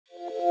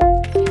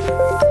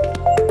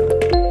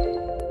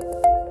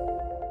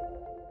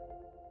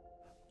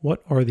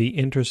What are the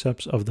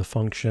intercepts of the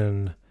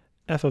function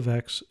f of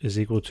x is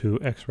equal to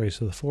x raised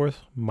to the fourth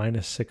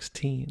minus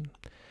 16?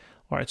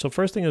 All right, so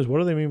first thing is, what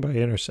do they mean by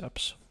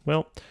intercepts?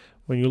 Well,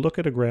 when you look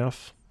at a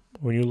graph,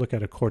 when you look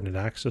at a coordinate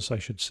axis, I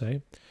should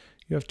say,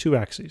 you have two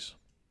axes.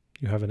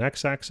 You have an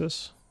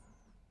x-axis,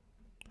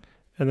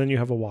 and then you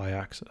have a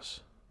y-axis.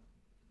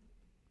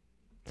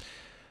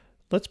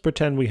 Let's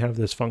pretend we have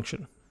this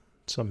function,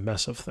 some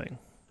mess of thing,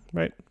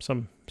 right?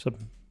 Some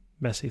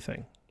messy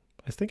thing.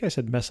 I think I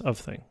said mess of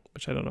thing,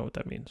 which I don't know what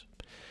that means.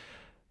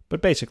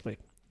 But basically,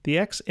 the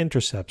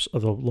x-intercepts are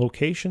the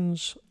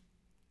locations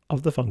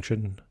of the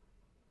function,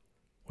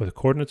 or the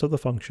coordinates of the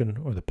function,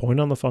 or the point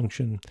on the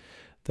function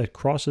that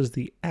crosses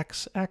the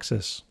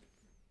x-axis.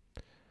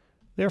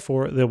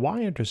 Therefore, the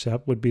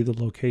y-intercept would be the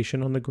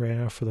location on the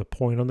graph, or the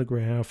point on the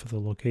graph, or the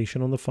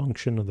location on the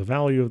function, or the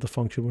value of the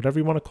function, whatever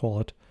you want to call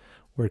it,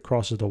 where it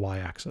crosses the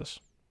y-axis.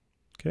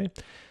 Okay?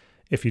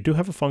 If you do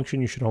have a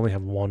function, you should only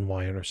have one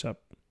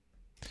y-intercept.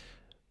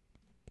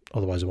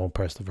 Otherwise, it won't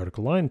pass the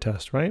vertical line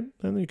test, right?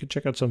 And you can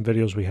check out some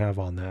videos we have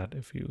on that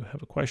if you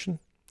have a question.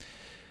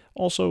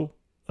 Also,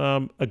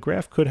 a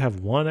graph could have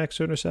one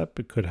x-intercept.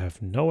 It could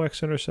have no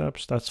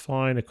x-intercepts. That's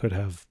fine. It could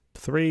have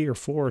 3 or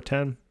 4 or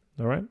 10.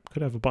 All right?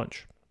 Could have a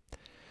bunch.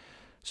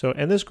 So,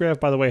 and this graph,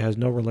 by the way, has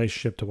no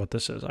relationship to what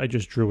this is. I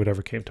just drew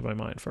whatever came to my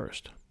mind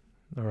first.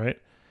 All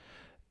right?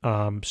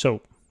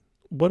 So,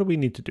 what do we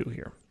need to do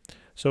here?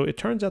 So, it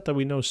turns out that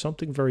we know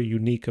something very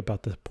unique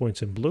about the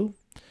points in blue.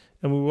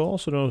 And we will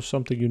also know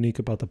something unique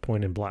about the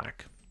point in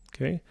black,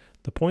 okay?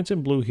 The points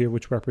in blue here,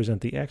 which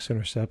represent the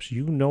x-intercepts,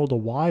 you know the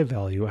y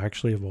value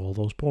actually of all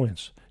those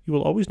points. You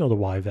will always know the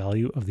y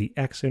value of the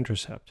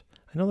x-intercept.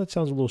 I know that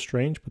sounds a little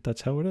strange, but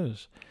that's how it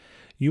is.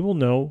 You will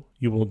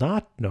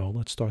not know,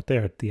 let's start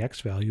there, the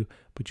x value,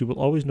 but you will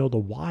always know the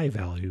y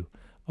value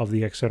of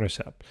the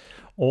x-intercept.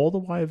 All the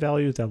y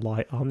values that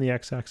lie on the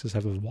x-axis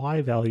have a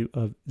y value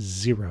of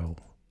 0.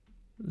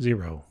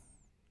 0.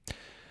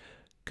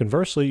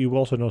 Conversely, you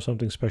also know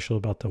something special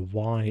about the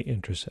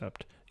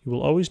y-intercept. You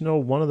will always know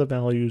one of the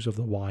values of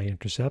the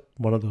y-intercept,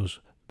 one of those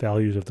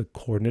values of the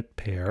coordinate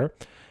pair,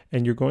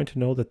 and you're going to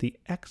know that the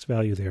x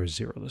value there is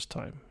 0 this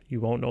time.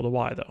 You won't know the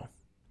y though,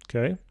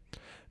 okay?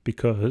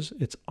 Because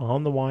it's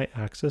on the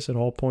y-axis and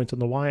all points on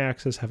the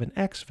y-axis have an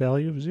x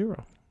value of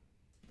 0.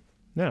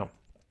 Now,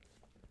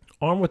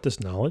 armed with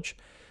this knowledge,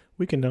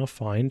 we can now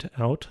find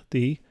out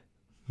the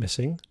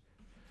missing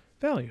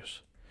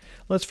values.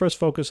 Let's first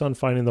focus on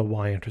finding the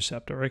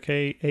y-intercept,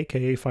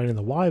 aka finding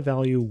the y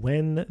value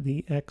when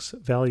the x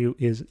value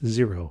is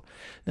 0.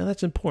 Now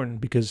that's important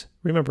because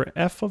remember,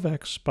 f of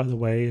x, by the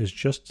way, is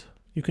just,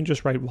 you can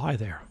just write y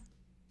there.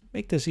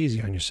 Make this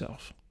easy on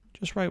yourself.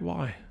 Just write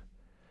y.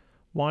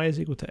 Y is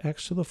equal to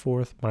x to the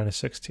fourth minus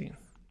 16.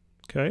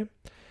 Okay?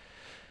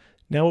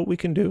 Now what we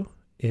can do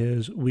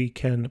is we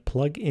can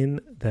plug in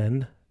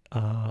then,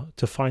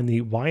 to find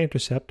the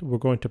y-intercept, we're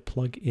going to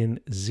plug in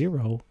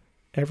 0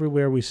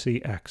 everywhere we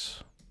see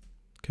x,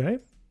 okay?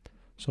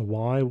 So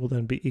y will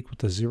then be equal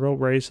to 0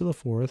 raised to the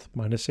fourth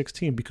minus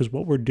 16, because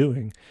what we're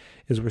doing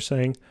is we're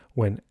saying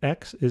when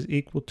x is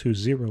equal to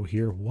 0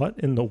 here, what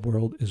in the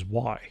world is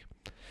y?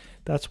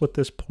 That's what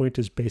this point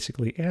is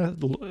basically,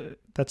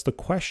 that's the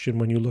question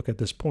when you look at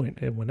this point.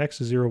 And when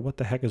x is 0, what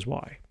the heck is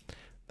y?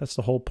 That's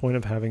the whole point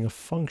of having a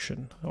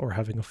function or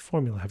having a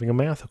formula, having a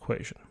math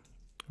equation,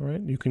 all right?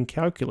 You can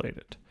calculate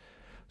it.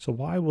 So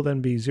y will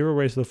then be 0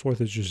 raised to the fourth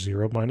is just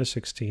 0 minus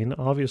 16.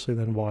 Obviously,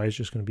 then y is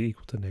just going to be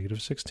equal to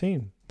negative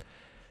 16.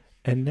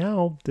 And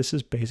now this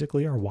is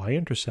basically our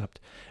y-intercept.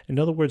 In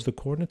other words, the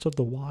coordinates of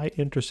the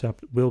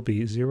y-intercept will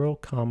be 0,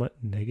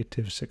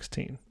 negative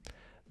 16.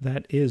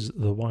 That is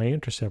the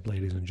y-intercept,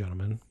 ladies and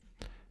gentlemen.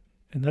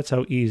 And that's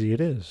how easy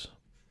it is.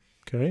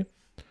 Okay?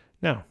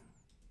 Now,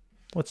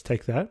 let's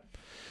take that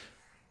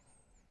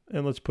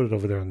and let's put it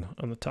over there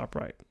on the top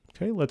right.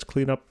 Okay, let's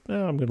clean up,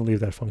 I'm going to leave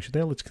that function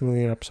there. Let's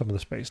clean up some of the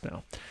space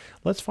now.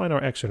 Let's find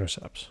our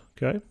x-intercepts,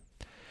 okay?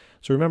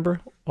 So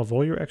remember, of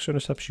all your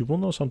x-intercepts, you will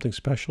know something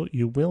special.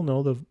 You will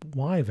know the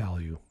y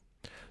value.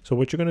 So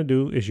what you're going to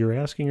do is you're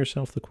asking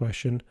yourself the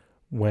question,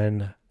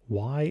 when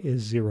y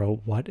is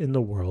 0, what in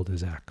the world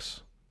is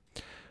x?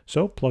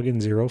 So plug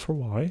in 0 for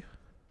y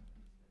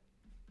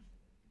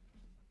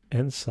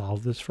and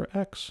solve this for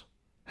x.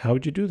 How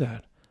would you do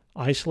that?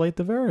 Isolate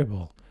the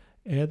variable.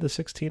 Add the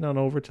 16 on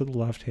over to the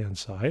left-hand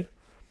side.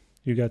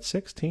 You got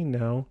 16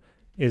 now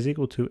is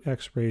equal to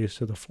x raised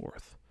to the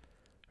fourth,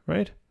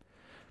 right?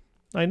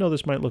 I know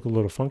this might look a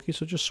little funky,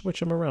 so just switch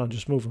them around.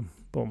 Just move them.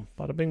 Boom.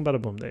 Bada bing,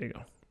 bada boom. There you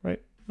go,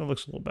 right? That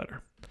looks a little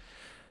better.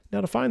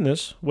 Now to find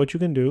this, what you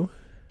can do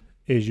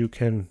is you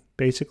can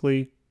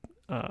basically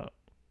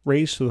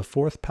raise to the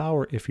fourth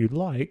power if you'd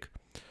like,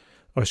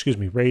 or excuse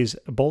me, raise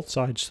both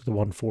sides to the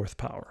 1/4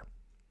 power,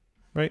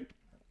 right?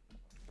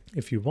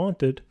 If you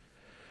wanted,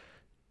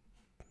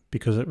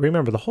 because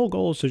remember, the whole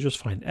goal is to just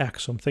find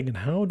x. So I'm thinking,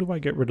 how do I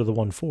get rid of the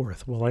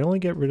 1/4? Well, I only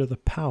get rid of the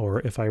power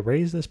if I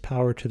raise this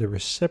power to the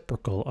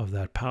reciprocal of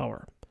that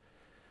power.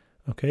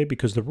 Okay,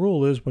 because the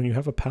rule is when you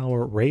have a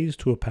power raised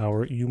to a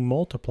power, you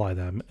multiply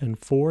them, and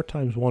 4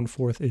 times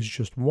 1/4 is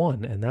just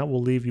 1, and that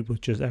will leave you with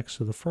just x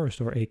to the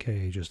first, or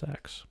aka just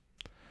x.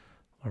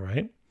 All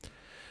right,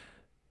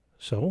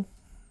 so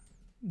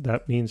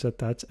that means that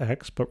that's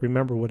x, but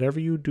remember, whatever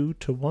you do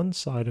to one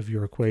side of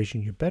your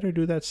equation, you better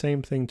do that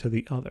same thing to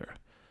the other.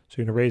 So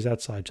you're going to raise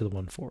that side to the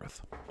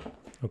 1/4.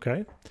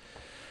 Okay?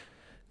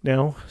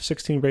 Now,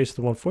 16 raised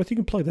to the 1/4, you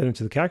can plug that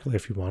into the calculator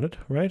if you wanted,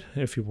 right?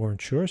 If you weren't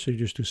sure, so you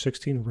just do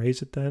 16,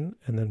 raise it then,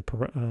 and then,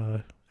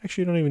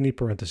 actually you don't even need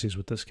parentheses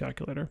with this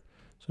calculator.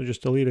 So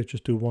just delete it,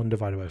 just do 1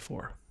 divided by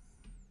 4.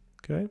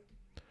 Okay?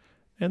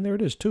 And there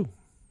it is, 2.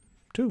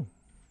 2.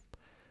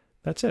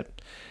 That's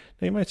it.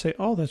 Now you might say,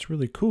 oh, that's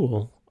really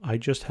cool. I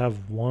just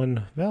have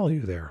one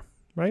value there,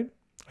 right?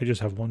 I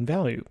just have one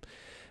value.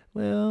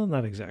 Well,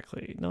 not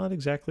exactly. Not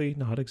exactly.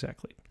 Not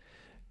exactly.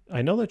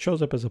 I know that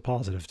shows up as a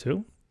positive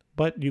 2.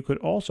 But you could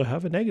also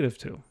have a negative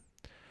 2,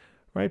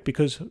 right?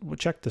 Because, well,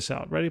 check this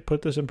out. Ready?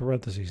 Put this in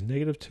parentheses.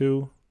 Negative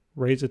 2,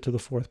 raise it to the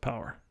 4th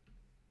power.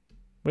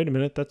 Wait a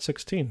minute, that's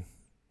 16,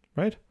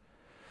 right?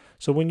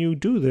 So when you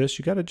do this,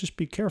 you got to just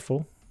be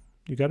careful.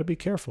 You got to be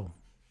careful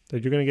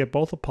that you're going to get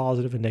both a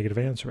positive and negative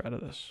answer out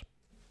of this,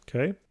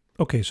 okay?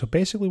 Okay, so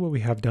basically what we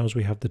have now is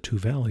we have the two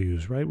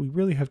values, right? We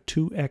really have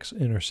two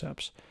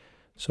x-intercepts.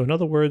 So in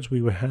other words,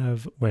 we would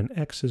have when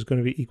x is going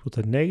to be equal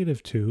to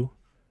negative 2,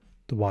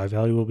 the y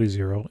value will be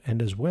 0,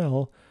 and as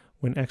well,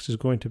 when x is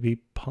going to be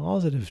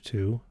positive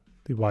 2,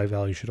 the y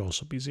value should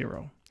also be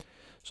 0.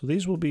 So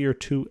these will be your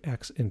two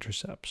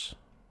x-intercepts.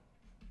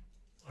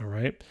 All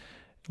right,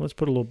 let's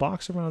put a little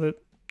box around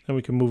it, and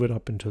we can move it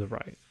up and to the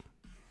right.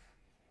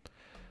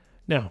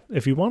 Now,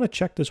 if you want to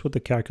check this with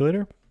the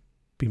calculator,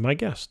 be my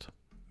guest.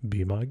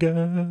 Be my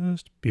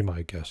guest. Be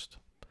my guest.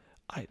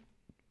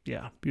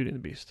 Yeah, Beauty and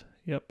the Beast.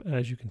 Yep,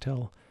 as you can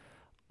tell,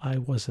 I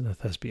wasn't a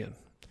thespian.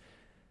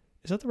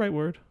 Is that the right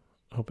word?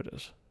 I hope it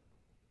is.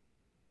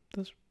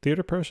 This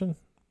theater person?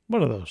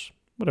 One of those.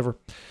 Whatever.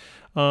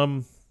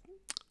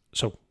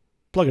 So,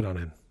 plug it on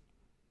in.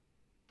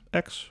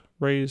 X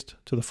raised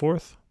to the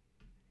 4th.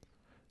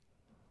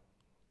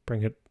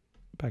 Bring it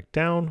back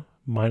down.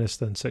 Minus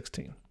then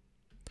 16.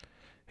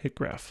 Hit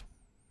graph.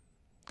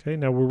 Okay,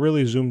 now we're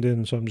really zoomed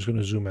in, so I'm just going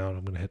to zoom out.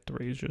 I'm going to hit the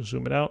raise, just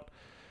zoom it out.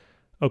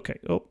 Okay.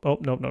 Oh,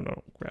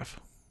 no. Graph.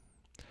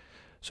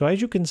 So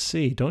as you can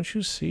see, don't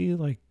you see,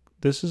 like,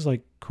 this is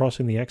like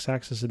crossing the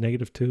x-axis at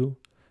negative 2,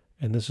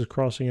 and this is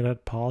crossing it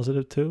at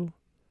positive 2,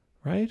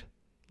 right?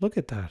 Look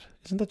at that.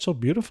 Isn't that so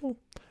beautiful?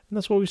 And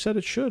that's what we said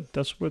it should.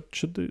 That's what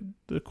should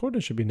the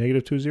coordinates should be,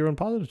 negative 2, 0, and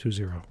positive 2,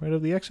 0, right,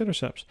 of the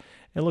x-intercepts.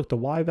 And look, the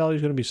y value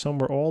is going to be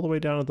somewhere all the way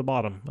down at the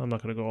bottom. I'm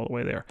not going to go all the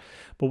way there.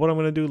 But what I'm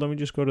going to do, let me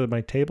just go to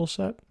my table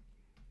set.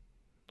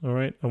 All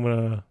right, I'm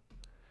going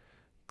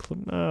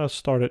to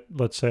start it.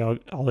 Let's say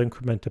I'll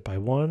increment it by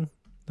 1.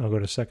 I'll go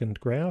to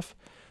second graph.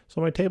 So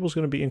my table is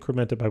going to be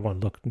incremented by 1.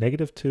 Look,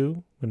 negative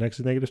 2, when x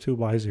is negative 2,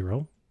 y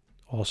 0.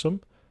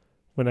 Awesome.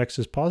 When x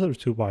is positive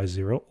 2, y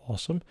 0.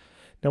 Awesome.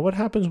 Now what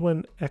happens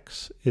when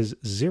x is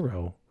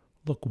 0?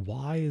 Look,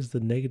 y is the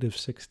negative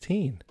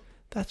 16.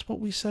 That's what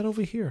we said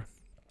over here.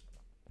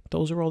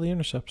 Those are all the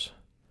intercepts.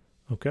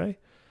 Okay?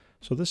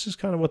 So this is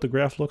kind of what the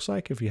graph looks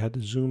like. If you had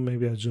to zoom,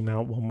 maybe I'd zoom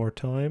out one more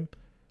time.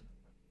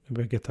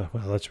 Maybe I get the,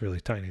 well, that's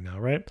really tiny now,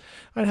 right?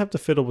 I'd have to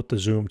fiddle with the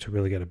zoom to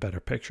really get a better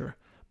picture.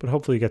 But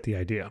hopefully you get the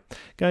idea.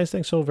 Guys,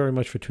 thanks so very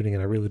much for tuning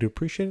in. I really do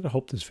appreciate it. I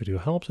hope this video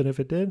helps. And if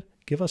it did,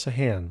 give us a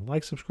hand.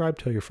 Like, subscribe,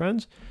 tell your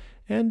friends.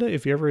 And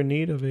if you're ever in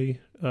need of a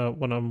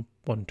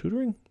one-on-one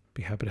tutoring,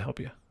 be happy to help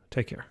you.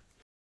 Take care.